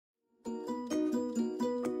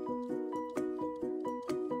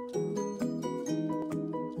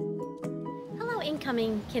Hello,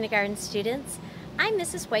 incoming kindergarten students. I'm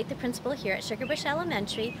Mrs. White, the principal here at Sugarbush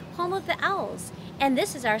Elementary, home of the Owls, and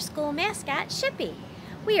this is our school mascot, Shippy.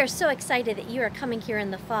 We are so excited that you are coming here in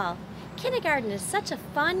the fall. Kindergarten is such a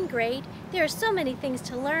fun grade. There are so many things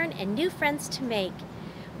to learn and new friends to make.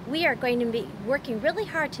 We are going to be working really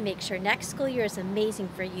hard to make sure next school year is amazing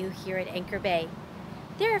for you here at Anchor Bay.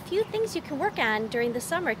 There are a few things you can work on during the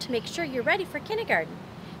summer to make sure you're ready for kindergarten.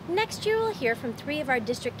 Next year we'll hear from 3 of our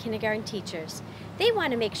district kindergarten teachers. They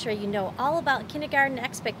want to make sure you know all about kindergarten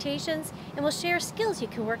expectations and will share skills you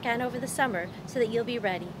can work on over the summer so that you'll be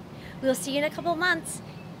ready. We'll see you in a couple months.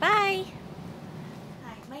 Bye!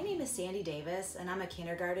 Hi, my name is Sandy Davis and I'm a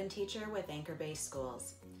kindergarten teacher with Anchor Bay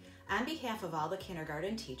Schools. On behalf of all the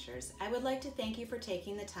kindergarten teachers, I would like to thank you for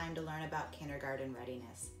taking the time to learn about kindergarten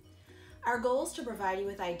readiness. Our goal is to provide you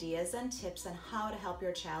with ideas and tips on how to help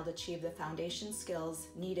your child achieve the foundation skills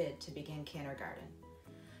needed to begin kindergarten.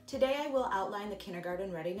 Today I will outline the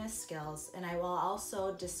kindergarten readiness skills and I will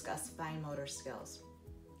also discuss fine motor skills.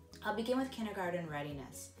 I'll begin with kindergarten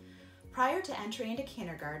readiness. Prior to entry into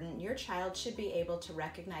kindergarten, your child should be able to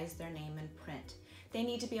recognize their name in print. They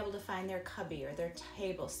need to be able to find their cubby or their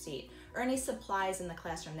table seat or any supplies in the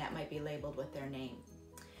classroom that might be labeled with their name.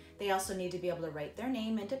 They also need to be able to write their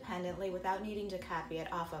name independently without needing to copy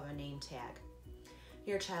it off of a name tag.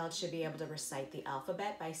 Your child should be able to recite the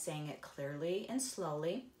alphabet by saying it clearly and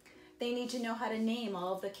slowly. They need to know how to name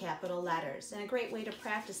all of the capital letters, and a great way to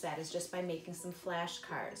practice that is just by making some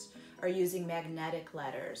flashcards or using magnetic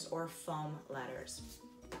letters or foam letters.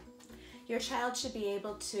 Your child should be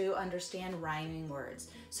able to understand rhyming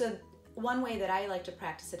words. So one way that I like to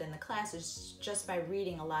practice it in the class is just by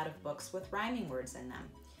reading a lot of books with rhyming words in them.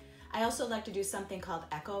 I also like to do something called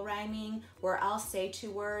echo rhyming, where I'll say 2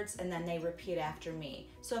 words and then they repeat after me.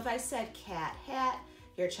 So if I said cat, hat,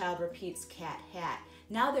 your child repeats cat, hat.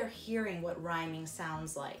 Now they're hearing what rhyming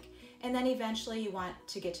sounds like. And then eventually you want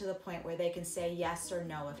to get to the point where they can say yes or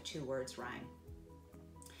no if 2 words rhyme.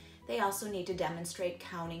 They also need to demonstrate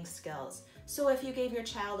counting skills. So if you gave your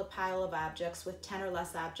child a pile of objects with 10 or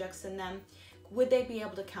less objects in them, would they be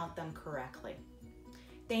able to count them correctly?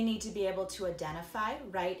 They need to be able to identify,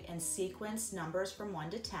 write, and sequence numbers from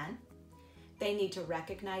 1 to 10. They need to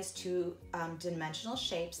recognize 2 dimensional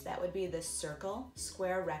shapes. That would be the circle,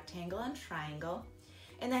 square, rectangle, and triangle.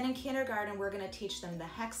 And then in kindergarten, we're going to teach them the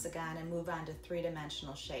hexagon and move on to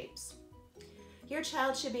 3-dimensional shapes. Your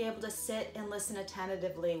child should be able to sit and listen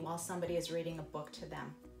attentively while somebody is reading a book to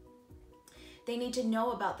them. They need to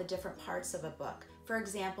know about the different parts of a book. For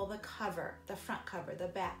example, the cover, the front cover, the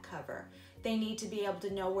back cover. They need to be able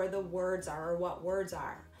to know where the words are or what words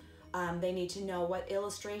are. They need to know what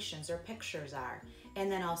illustrations or pictures are,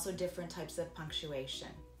 and then also different types of punctuation.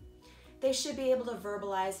 They should be able to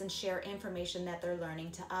verbalize and share information that they're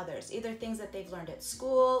learning to others, either things that they've learned at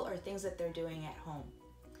school or things that they're doing at home.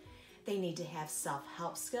 They need to have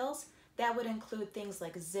self-help skills. That would include things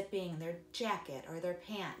like zipping their jacket or their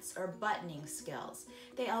pants or buttoning skills.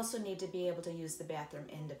 They also need to be able to use the bathroom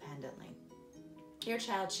independently. Your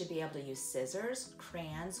child should be able to use scissors,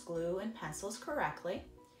 crayons, glue, and pencils correctly.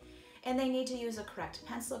 And they need to use a correct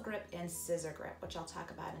pencil grip and scissor grip, which I'll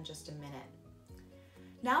talk about in just a minute.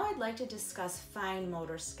 Now I'd like to discuss fine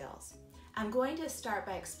motor skills. I'm going to start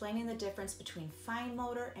by explaining the difference between fine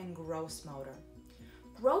motor and gross motor.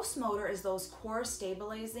 Gross motor is those core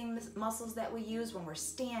stabilizing muscles that we use when we're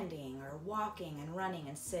standing or walking and running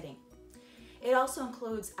and sitting. It also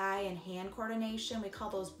includes eye and hand coordination. We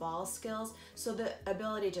call those ball skills, so the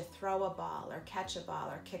ability to throw a ball or catch a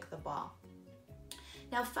ball or kick the ball.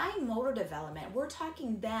 Now, fine motor development, we're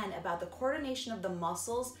talking then about the coordination of the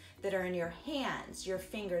muscles that are in your hands, your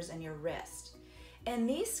fingers, and your wrist. And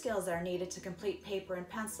these skills are needed to complete paper and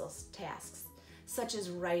pencil tasks, such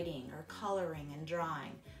as writing or coloring and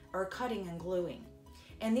drawing or cutting and gluing.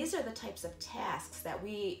 And these are the types of tasks that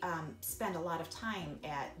we spend a lot of time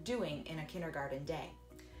at doing in a kindergarten day.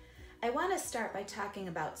 I want to start by talking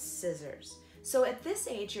about scissors. So at this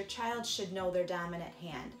age, your child should know their dominant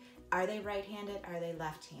hand. Are they right-handed? Are they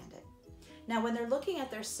left-handed? Now, when they're looking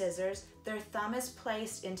at their scissors, their thumb is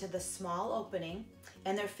placed into the small opening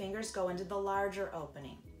and their fingers go into the larger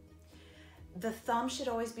opening. The thumb should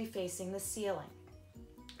always be facing the ceiling.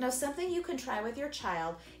 Now, something you can try with your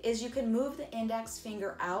child is you can move the index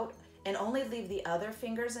finger out and only leave the other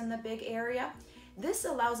fingers in the big area. This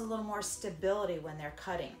allows a little more stability when they're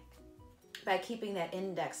cutting by keeping that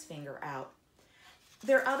index finger out.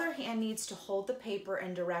 Their other hand needs to hold the paper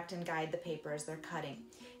and direct and guide the paper as they're cutting.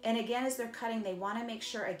 And again, as they're cutting, they want to make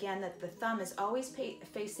sure, again, that the thumb is always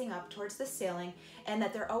facing up towards the ceiling and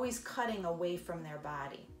that they're always cutting away from their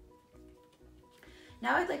body.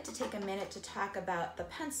 Now I'd like to take a minute to talk about the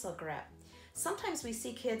pencil grip. Sometimes we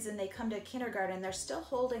see kids and they come to kindergarten, they're still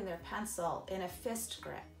holding their pencil in a fist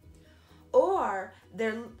grip. Or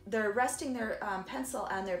they're resting their pencil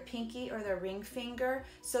on their pinky or their ring finger,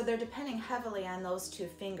 so they're depending heavily on those two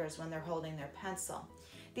fingers when they're holding their pencil.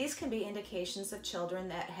 These can be indications of children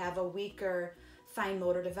that have a weaker fine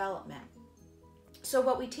motor development. So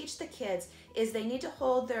what we teach the kids is they need to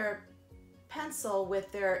hold their pencil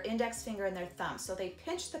with their index finger and their thumb. So they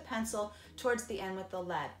pinch the pencil towards the end with the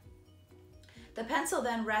lead. The pencil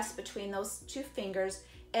then rests between those two fingers,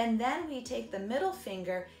 and then we take the middle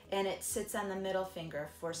finger and it sits on the middle finger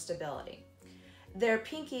for stability. Their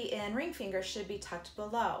pinky and ring finger should be tucked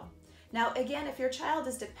below. Now again, if your child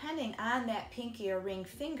is depending on that pinky or ring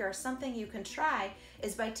finger, something you can try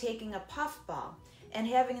is by taking a puff ball and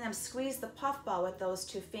having them squeeze the puff ball with those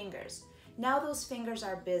two fingers. Now those fingers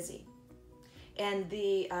are busy, and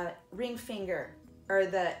the ring finger, or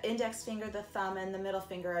the index finger, the thumb, and the middle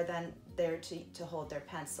finger are then there to hold their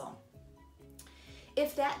pencil.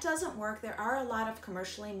 If that doesn't work, there are a lot of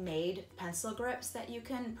commercially made pencil grips that you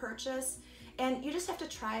can purchase, and you just have to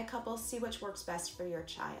try a couple, see which works best for your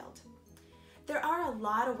child. There are a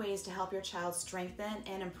lot of ways to help your child strengthen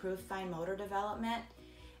and improve fine motor development,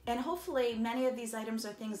 and hopefully many of these items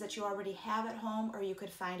are things that you already have at home or you could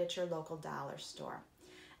find at your local dollar store.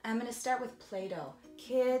 I'm going to start with Play-Doh.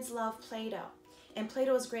 Kids love Play-Doh, and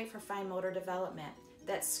Play-Doh is great for fine motor development.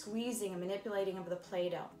 That's squeezing and manipulating of the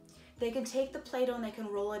Play-Doh. They can take the Play-Doh and they can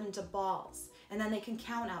roll it into balls, and then they can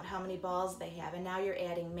count out how many balls they have, and now you're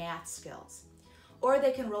adding math skills. Or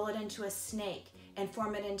they can roll it into a snake and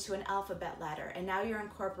form it into an alphabet letter, and now you're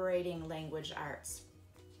incorporating language arts.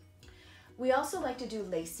 We also like to do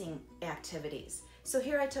lacing activities. So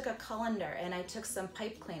here I took a colander and I took some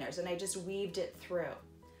pipe cleaners and I just weaved it through.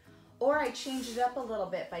 Or I changed it up a little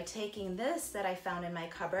bit by taking this that I found in my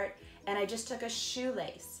cupboard and I just took a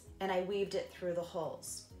shoelace and I weaved it through the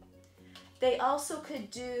holes. They also could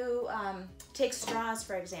do, take straws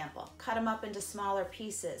for example, cut them up into smaller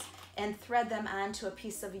pieces and thread them onto a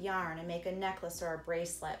piece of yarn and make a necklace or a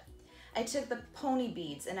bracelet. I took the pony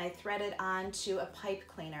beads and I threaded onto a pipe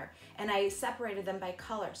cleaner and I separated them by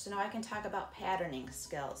color, so now I can talk about patterning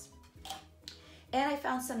skills. And I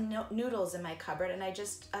found some noodles in my cupboard and I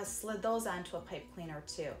just slid those onto a pipe cleaner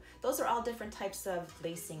too. Those are all different types of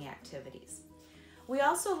lacing activities. We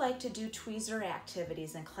also like to do tweezer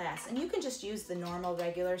activities in class, and you can just use the normal,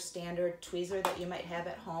 regular, standard tweezer that you might have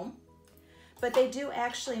at home. But they do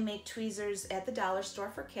actually make tweezers at the dollar store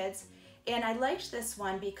for kids, and I liked this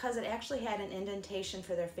one because it actually had an indentation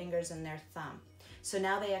for their fingers and their thumb. So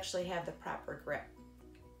now they actually have the proper grip.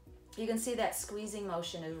 You can see that squeezing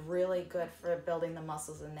motion is really good for building the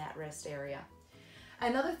muscles in that wrist area.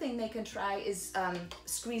 Another thing they can try is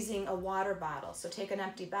squeezing a water bottle. So take an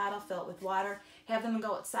empty bottle, fill it with water, have them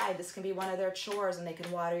go outside. This can be one of their chores and they can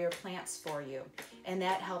water your plants for you. And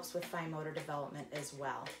that helps with fine motor development as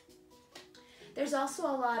well. There's also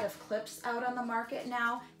a lot of clips out on the market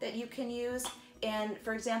now that you can use. And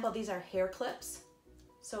for example, these are hair clips.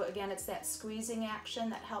 So again, it's that squeezing action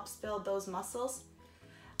that helps build those muscles.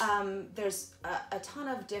 There's a ton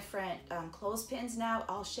of different clothespins now,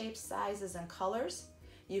 all shapes, sizes, and colors.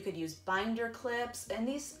 You could use binder clips, and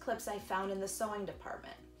these clips I found in the sewing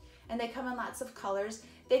department. And they come in lots of colors.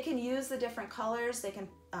 They can use the different colors. They can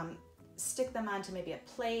stick them onto maybe a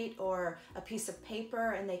plate or a piece of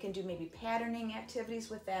paper, and they can do maybe patterning activities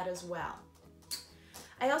with that as well.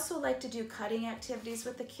 I also like to do cutting activities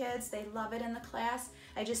with the kids. They love it in the class.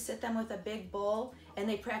 I just sit them with a big bowl, and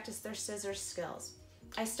they practice their scissors skills.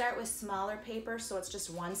 I start with smaller paper, so it's just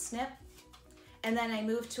one snip. And then I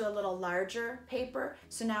move to a little larger paper,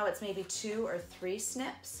 so now it's maybe 2 or 3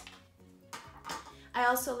 snips. I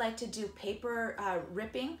also like to do paper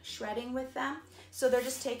ripping, shredding with them. So they're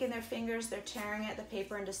just taking their fingers, they're tearing the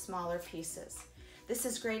paper into smaller pieces. This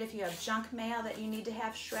is great if you have junk mail that you need to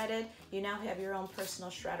have shredded. You now have your own personal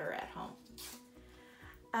shredder at home.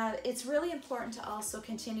 It's really important to also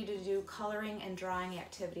continue to do coloring and drawing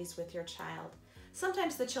activities with your child.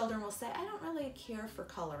 Sometimes the children will say, I don't really care for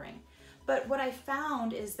coloring. But what I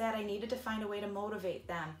found is that I needed to find a way to motivate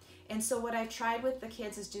them. And so what I've tried with the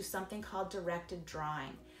kids is do something called directed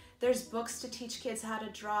drawing. There's books to teach kids how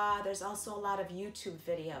to draw. There's also a lot of YouTube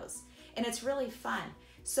videos. And it's really fun.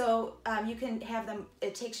 So you can have them,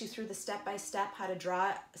 it takes you through the step-by-step how to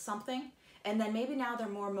draw something. And then maybe now they're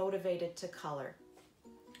more motivated to color.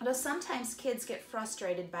 Although sometimes kids get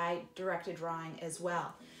frustrated by directed drawing as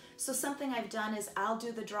well. So something I've done is I'll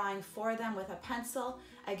do the drawing for them with a pencil.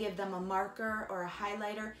 I give them a marker or a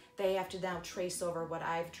highlighter. They have to now trace over what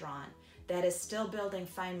I've drawn. That is still building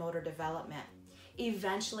fine motor development.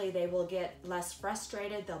 eventually they will get less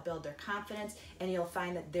frustrated, they'll build their confidence, and you'll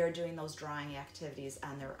find that they're doing those drawing activities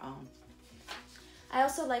on their own. I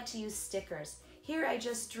also like to use stickers. Here I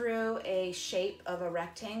just drew a shape of a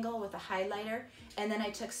rectangle with a highlighter, and then I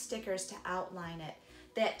took stickers to outline it.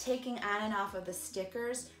 That taking on and off of the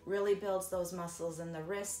stickers really builds those muscles in the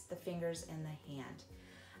wrist, the fingers, and the hand.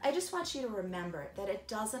 I just want you to remember that it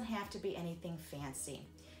doesn't have to be anything fancy.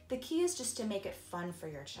 The key is just to make it fun for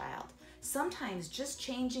your child. Sometimes just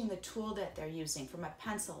changing the tool that they're using from a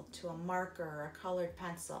pencil to a marker or a colored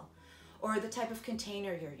pencil, or the type of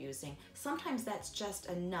container you're using, sometimes that's just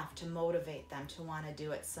enough to motivate them to want to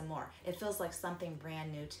do it some more. It feels like something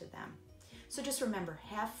brand new to them. So just remember,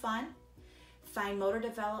 have fun. Fine motor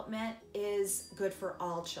development is good for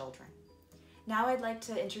all children. Now I'd like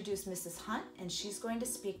to introduce Mrs. Hunt, and she's going to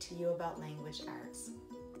speak to you about language arts.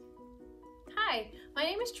 Hi, my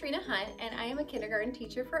name is Trina Hunt, and I am a kindergarten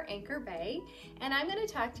teacher for Anchor Bay, and I'm going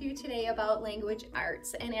to talk to you today about language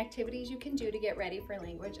arts and activities you can do to get ready for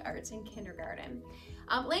language arts in kindergarten.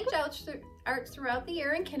 Language arts throughout the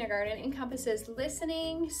year in kindergarten encompasses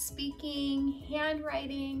listening, speaking,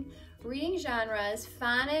 handwriting, reading genres,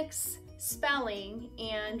 phonics, spelling,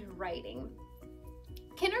 and writing.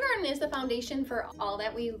 Kindergarten is the foundation for all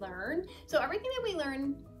that we learn, so everything that we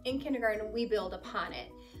learn in kindergarten, we build upon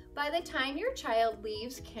it. By the time your child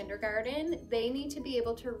leaves kindergarten, they need to be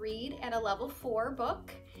able to read at a level 4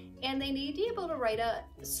 book, and they need to be able to write a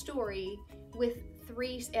story with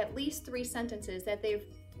at least three sentences that they've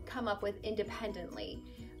come up with independently.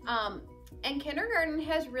 And kindergarten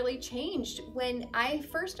has really changed. When I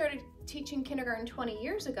first started teaching kindergarten 20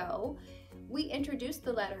 years ago, we introduced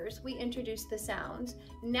the letters, we introduced the sounds.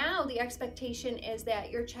 Now the expectation is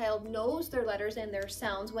that your child knows their letters and their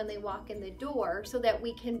sounds when they walk in the door so that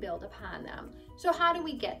we can build upon them. So how do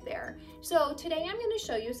we get there? So today I'm going to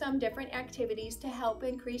show you some different activities to help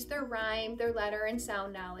increase their rhyme, their letter and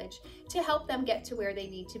sound knowledge, to help them get to where they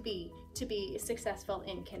need to be successful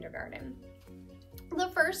in kindergarten. The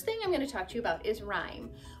first thing I'm going to talk to you about is rhyme.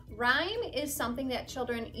 Rhyme is something that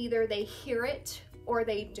children either they hear it or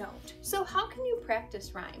they don't. So how can you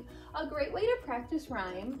practice rhyme? A great way to practice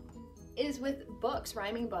rhyme is with books,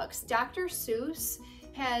 rhyming books. Dr. Seuss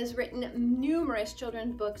has written numerous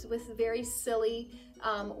children's books with very silly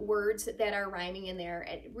words that are rhyming in there.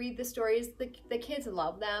 And read the stories, the kids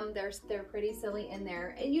love them. They're pretty silly in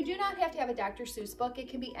there. And you do not have to have a Dr. Seuss book. It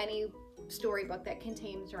can be any storybook that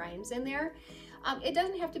contains rhymes in there. It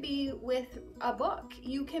doesn't have to be with a book.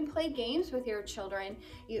 You can play games with your children.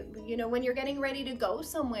 You know, when you're getting ready to go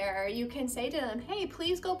somewhere, you can say to them, hey,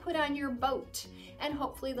 please go put on your boat. And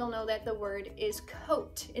hopefully they'll know that the word is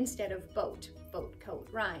coat instead of boat. Boat, coat,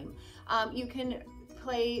 rhyme. You can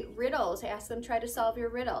play riddles, ask them try to solve your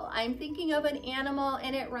riddle. I'm thinking of an animal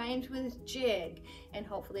and it rhymes with jig, and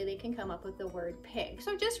hopefully they can come up with the word pig.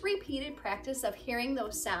 So just repeated practice of hearing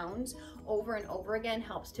those sounds over and over again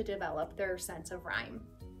helps to develop their sense of rhyme.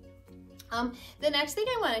 The next thing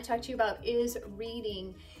I want to talk to you about is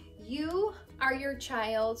reading. You are your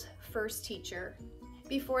child's first teacher.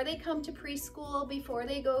 Before they come to preschool, before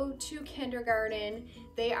they go to kindergarten,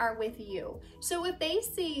 they are with you. So if they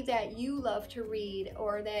see that you love to read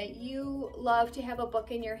or that you love to have a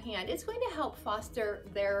book in your hand, it's going to help foster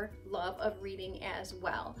their love of reading as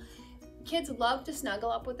well. Kids love to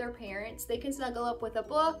snuggle up with their parents. They can snuggle up with a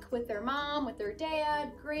book, with their mom, with their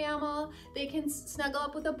dad, grandma. They can snuggle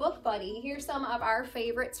up with a book buddy. Here's some of our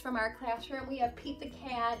favorites from our classroom. We have Pete the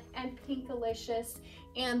Cat and Pinkalicious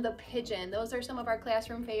and the Pigeon. Those are some of our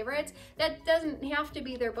classroom favorites. That doesn't have to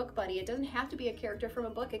be their book buddy. It doesn't have to be a character from a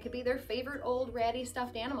book. It could be their favorite old ratty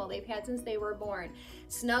stuffed animal they've had since they were born.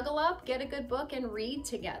 Snuggle up, get a good book, and read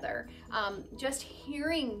together. Just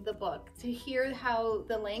hearing the book, to hear how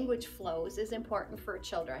the language flows is important for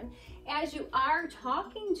children. As you are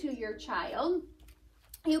talking to your child,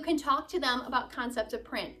 you can talk to them about concepts of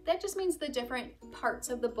print. That just means the different parts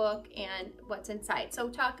of the book and what's inside. So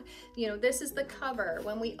talk, this is the cover.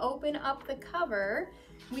 When we open up the cover,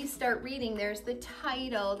 we start reading. There's the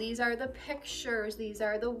title. These are the pictures. These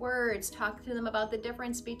are the words. Talk to them about the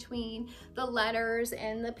difference between the letters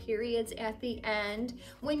and the periods at the end.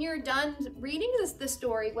 When you're done reading the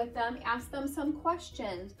story with them, ask them some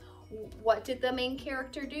questions. What did the main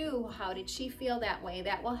character do? How did she feel that way?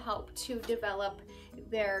 That will help to develop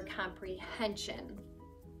their comprehension.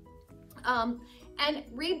 And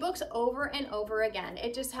read books over and over again.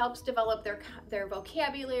 It just helps develop their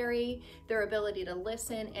vocabulary, their ability to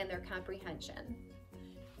listen, and their comprehension.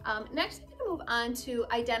 Next thing I'm move on to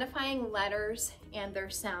identifying letters and their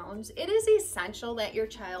sounds. It is essential that your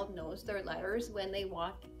child knows their letters when they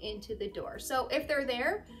walk into the door. So if they're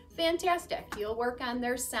there, fantastic. You'll work on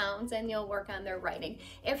their sounds and you'll work on their writing.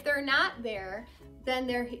 If they're not there, then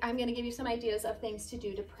I'm going to give you some ideas of things to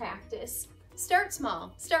do to practice. Start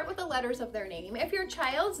small. Start with the letters of their name. If your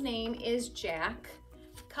child's name is Jack,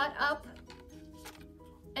 cut up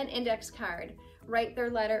an index card. Write the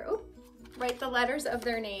letters of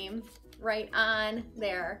their name right on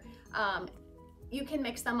there. You can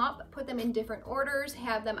mix them up, put them in different orders,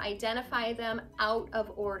 have them identify them out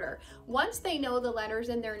of order. Once they know the letters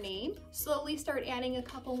in their name, slowly start adding a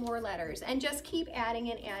couple more letters and just keep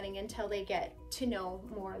adding and adding until they get to know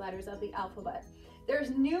more letters of the alphabet.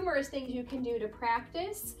 There's numerous things you can do to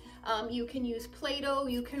practice. You can use Play-Doh,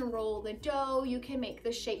 you can roll the dough, you can make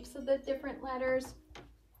the shapes of the different letters.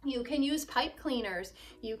 You can use pipe cleaners.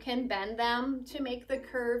 You can bend them to make the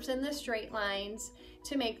curves and the straight lines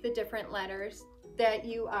to make the different letters that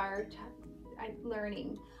you are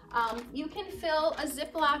learning. You can fill a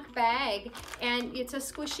Ziploc bag, and it's a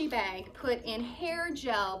squishy bag. Put in hair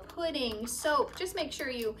gel, pudding, soap. Just make sure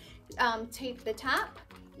you tape the top.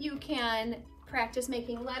 You can practice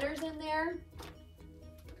making letters in there.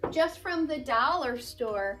 Just from the dollar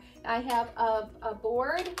store, I have a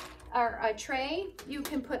board or a tray. You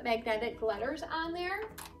can put magnetic letters on there.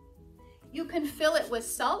 You can fill it with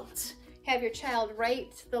salt. Have your child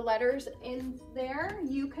write the letters in there.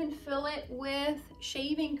 You can fill it with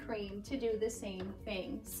shaving cream to do the same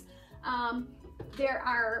things. There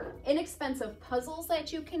are inexpensive puzzles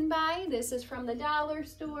that you can buy. This is from the dollar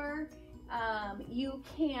store. You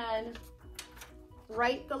can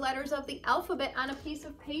write the letters of the alphabet on a piece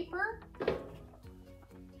of paper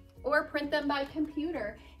or print them by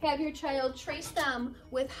computer. Have your child trace them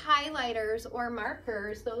with highlighters or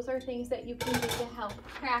markers. Those are things that you can do to help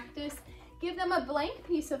practice. Give them a blank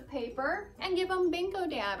piece of paper and give them bingo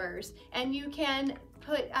dabbers, and you can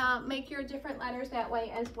make your different letters that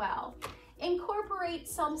way as well. Incorporate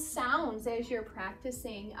some sounds as you're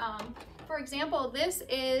practicing. For example, this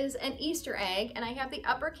is an Easter egg, and I have the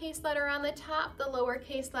uppercase letter on the top, the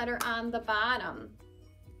lowercase letter on the bottom.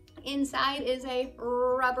 Inside is a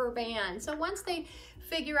rubber band. So once they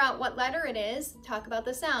figure out what letter it is, talk about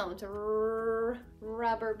the sound.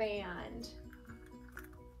 Rubber band.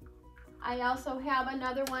 I also have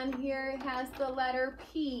another one here. It has the letter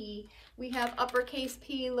P. We have uppercase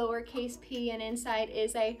P, lowercase p, and inside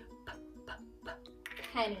is a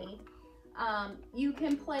penny. You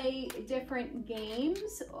can play different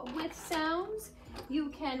games with sounds. You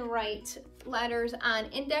can write letters on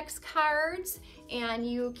index cards, and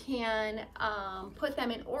you can put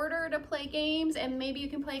them in order to play games, and maybe you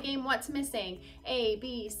can play a game, what's missing? A,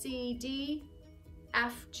 B, C, D,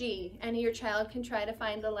 F, G, and your child can try to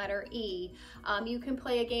find the letter E. You can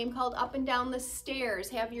play a game called Up and Down the Stairs.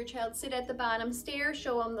 Have your child sit at the bottom stair,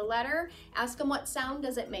 show them the letter, ask them what sound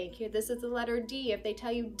does it make. Here, this is the letter D. If they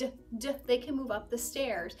tell you D, D, they can move up the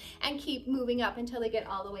stairs and keep moving up until they get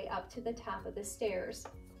all the way up to the top of the stairs.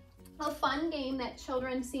 A fun game that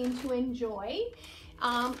children seem to enjoy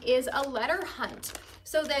is a letter hunt,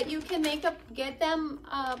 so that you can get them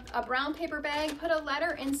a brown paper bag, put a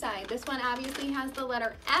letter inside. This one obviously has the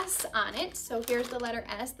letter S on it, so here's the letter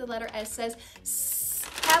S. The letter S says S.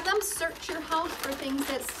 Have them search your house for things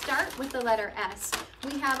that start with the letter S.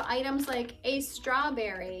 We have items like a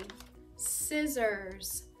strawberry,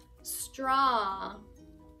 scissors, straw,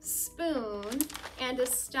 spoon, and a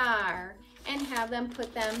star, and have them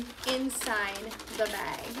put them inside the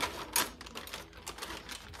bag.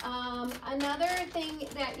 Another thing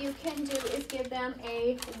that you can do is give them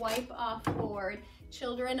a wipe-off board.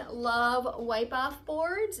 Children love wipe-off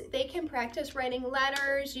boards. They can practice writing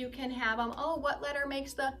letters. You can have them, oh, what letter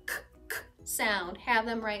makes the k, k sound? Have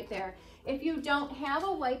them right there. If you don't have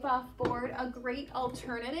a wipe-off board, a great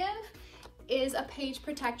alternative is a page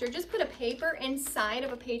protector. Just put a paper inside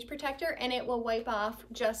of a page protector and it will wipe off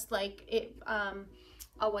just like a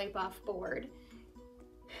wipe-off board.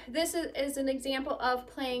 This is an example of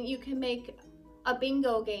playing. You can make a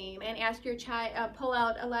bingo game and ask your child, pull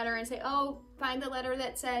out a letter and say, oh, find the letter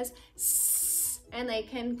that says S, and they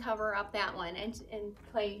can cover up that one and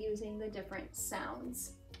play using the different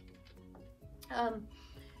sounds. An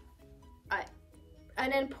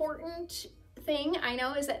important thing I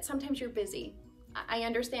know is that sometimes you're busy. I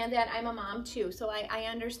understand that. I'm a mom too, so I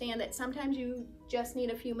understand that sometimes you just need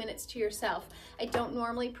a few minutes to yourself. I don't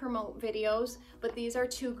normally promote videos, but these are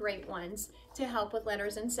two great ones to help with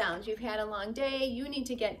letters and sounds. You've had a long day, you need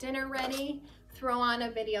to get dinner ready, throw on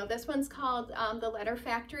a video. This one's called The Letter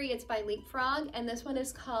Factory. It's by Leapfrog, and this one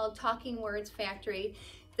is called Talking Words Factory.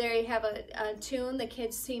 They have a tune the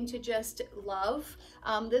kids seem to just love.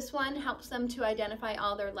 This one helps them to identify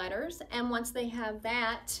all their letters, and once they have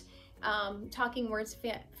that, Talking Words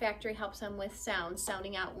Factory helps them with sounds,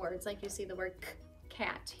 sounding out words, like you see the word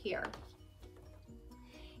cat here.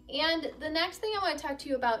 And the next thing I want to talk to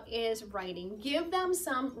you about is writing. Give them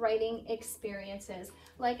some writing experiences.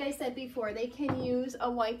 Like I said before, they can use a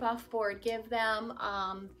wipe-off board. Give them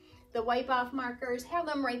the wipe-off markers, have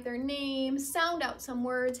them write their names, sound out some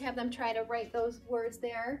words, have them try to write those words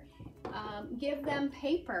there. Give them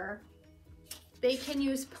paper. They can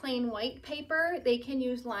use plain white paper, they can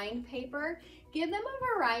use lined paper. Give them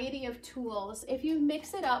a variety of tools. If you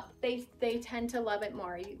mix it up, they tend to love it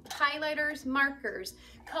more. Highlighters, markers,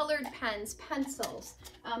 colored pens, pencils.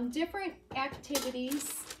 Different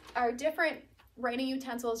activities or different writing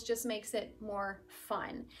utensils just makes it more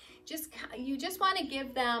fun. You just want to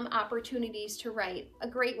give them opportunities to write. A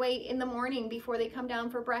great way in the morning before they come down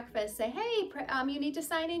for breakfast, say, hey, you need to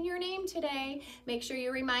sign in your name today. Make sure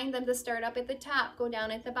you remind them to start up at the top, go down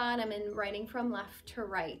at the bottom, and writing from left to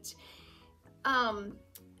right.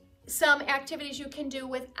 Some activities you can do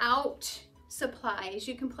without supplies.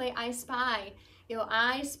 You can play I Spy. You know,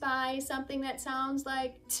 I spy something that sounds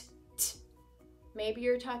like t, t. Maybe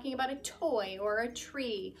you're talking about a toy or a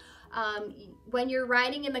tree. When you're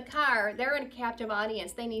riding in the car, they're in a captive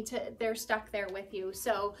audience. They're stuck there with you.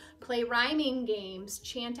 So play rhyming games,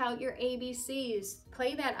 chant out your ABCs,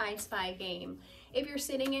 play that I Spy game. If you're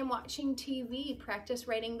sitting and watching TV, practice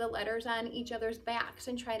writing the letters on each other's backs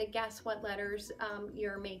and try to guess what letters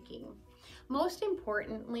you're making. Most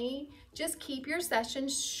importantly, just keep your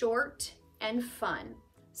sessions short and fun.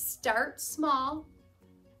 Start small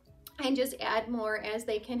and just add more as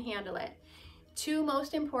they can handle it. Two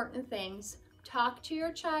most important things: talk to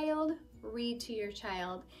your child, read to your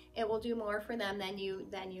child. It will do more for them than you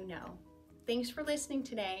know. Thanks for listening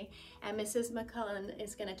today, and Mrs. McClellan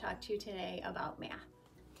is going to talk to you today about math.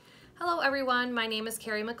 Hello everyone, my name is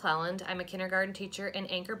Carrie McClelland. I'm a kindergarten teacher in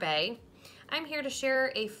Anchor Bay. I'm here to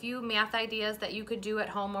share a few math ideas that you could do at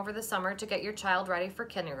home over the summer to get your child ready for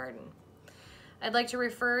kindergarten. I'd like to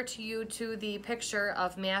refer you to the picture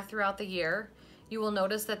of math throughout the year. You will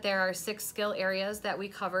notice that there are 6 skill areas that we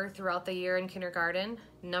cover throughout the year in kindergarten: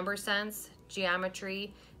 number sense,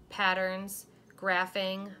 geometry, patterns,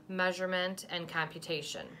 graphing, measurement, and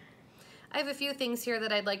computation. I have a few things here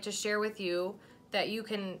that I'd like to share with you that you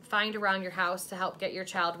can find around your house to help get your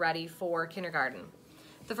child ready for kindergarten.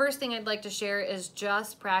 The first thing I'd like to share is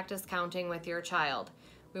just practice counting with your child.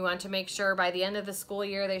 We want to make sure by the end of the school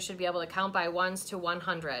year they should be able to count by ones to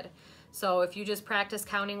 100. So if you just practice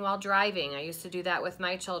counting while driving, I used to do that with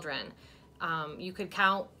my children. You could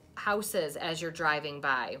count houses as you're driving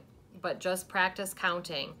by, but just practice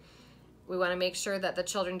counting. We want to make sure that the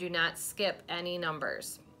children do not skip any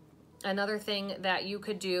numbers. Another thing that you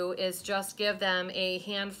could do is just give them a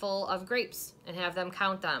handful of grapes and have them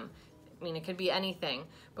count them. I mean, it could be anything,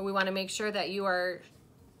 but we want to make sure that you are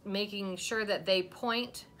making sure that they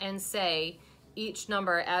point and say each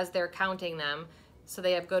number as they're counting them, so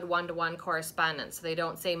they have good one-to-one correspondence. So they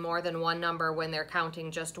don't say more than one number when they're counting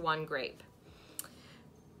just one grape.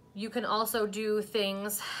 You can also do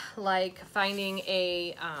things like finding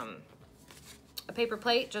a paper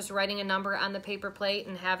plate, just writing a number on the paper plate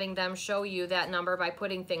and having them show you that number by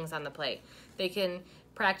putting things on the plate. They can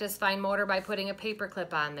practice fine motor by putting a paper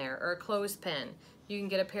clip on there or a clothespin. You can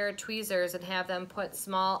get a pair of tweezers and have them put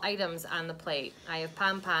small items on the plate. I have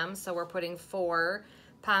pom-poms, so we're putting 4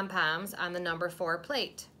 pom-poms on the number 4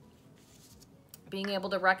 plate. Being able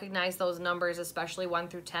to recognize those numbers, especially 1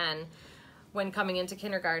 through 10, when coming into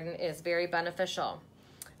kindergarten is very beneficial.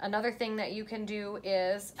 Another thing that you can do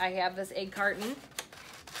is, I have this egg carton,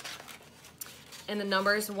 and the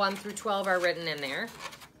numbers 1 through 12 are written in there.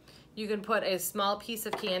 You can put a small piece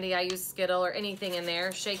of candy, I use Skittle or anything in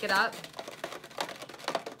there, shake it up,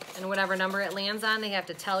 and whatever number it lands on, they have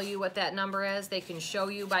to tell you what that number is. They can show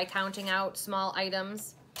you by counting out small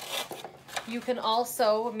items. You can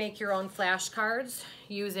also make your own flashcards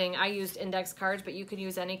I used index cards, but you can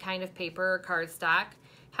use any kind of paper or cardstock.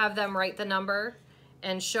 Have them write the number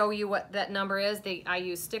and show you what that number is. I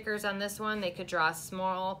use stickers on this one. They could draw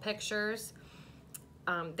small pictures.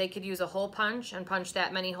 They could use a hole punch and punch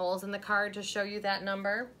that many holes in the card to show you that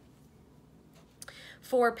number.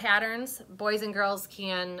 For patterns, boys and girls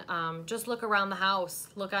can just look around the house,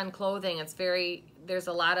 look on clothing. There's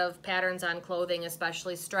a lot of patterns on clothing,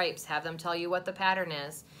 especially stripes. Have them tell you what the pattern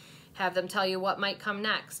is. Have them tell you what might come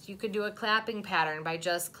next. You could do a clapping pattern by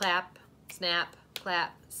just clap, snap,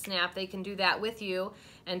 clap, snap. They can do that with you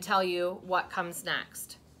and tell you what comes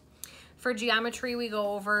next. For geometry, we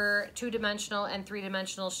go over 2-dimensional and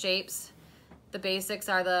 3-dimensional shapes. The basics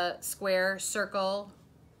are the square, circle,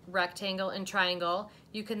 rectangle, and triangle.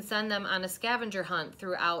 You can send them on a scavenger hunt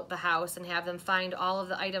throughout the house and have them find all of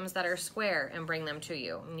the items that are square and bring them to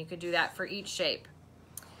you. And you could do that for each shape.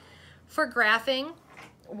 For graphing,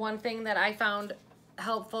 one thing that I found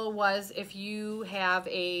helpful was if you have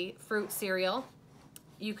a fruit cereal,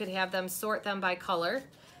 you could have them sort them by color.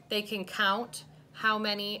 They can count how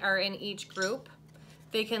many are in each group.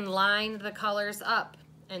 They can line the colors up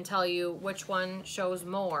and tell you which one shows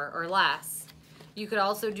more or less. You could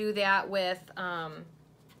also do that with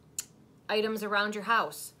items around your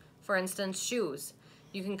house. For instance, shoes.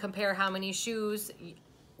 You can compare how many shoes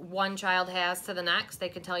one child has to the next. They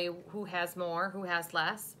can tell you who has more, who has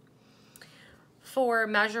less. For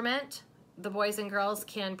measurement, the boys and girls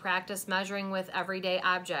can practice measuring with everyday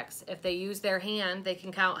objects. If they use their hand, they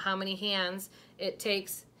can count how many hands it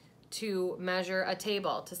takes to measure a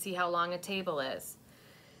table, to see how long a table is.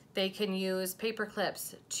 They can use paper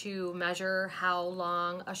clips to measure how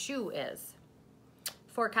long a shoe is.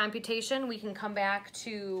 For computation, we can come back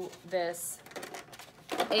to this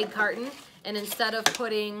egg carton, and instead of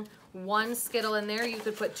putting 1 Skittle in there, you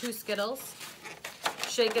could put 2 Skittles,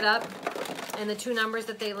 shake it up, and the 2 numbers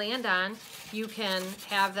that they land on, you can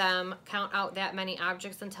have them count out that many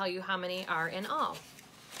objects and tell you how many are in all.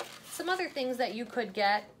 Some other things that you could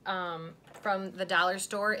get from the dollar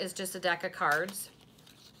store is just a deck of cards.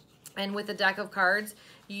 And with a deck of cards,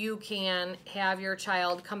 you can have your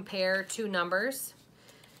child compare 2 numbers,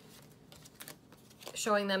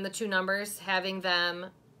 showing them the 2 numbers, having them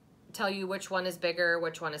tell you which one is bigger,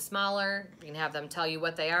 which one is smaller. You can have them tell you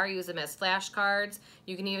what they are, use them as flashcards.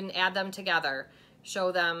 You can even add them together,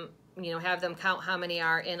 show them, have them count how many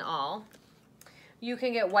are in all. You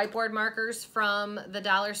can get whiteboard markers from the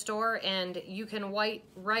dollar store, and you can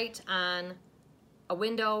write on a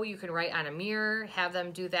window, you can write on a mirror, have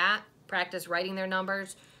them do that, practice writing their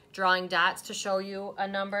numbers, drawing dots to show you a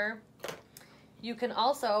number. You can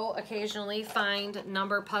also occasionally find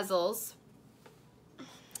number puzzles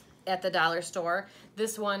at the dollar store.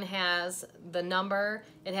 This one has the number,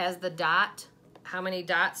 it has the dot, how many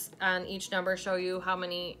dots on each number show you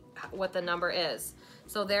what the number is.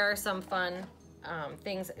 So there are some fun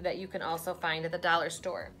things that you can also find at the dollar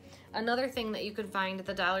store. Another thing that you can find at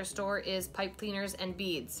the dollar store is pipe cleaners and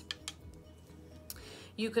beads.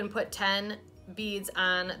 You can put 10 beads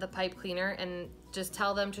on the pipe cleaner and just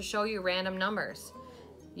tell them to show you random numbers.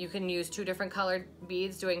 You can use 2 different colored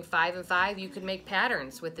beads doing 5 and 5. You can make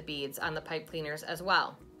patterns with the beads on the pipe cleaners as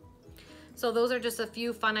well. So those are just a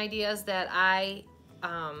few fun ideas that I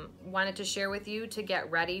wanted to share with you to get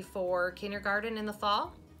ready for kindergarten in the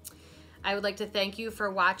fall. I would like to thank you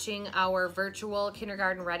for watching our virtual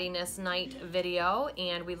kindergarten readiness night video,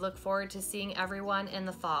 and we look forward to seeing everyone in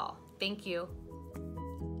the fall. Thank you.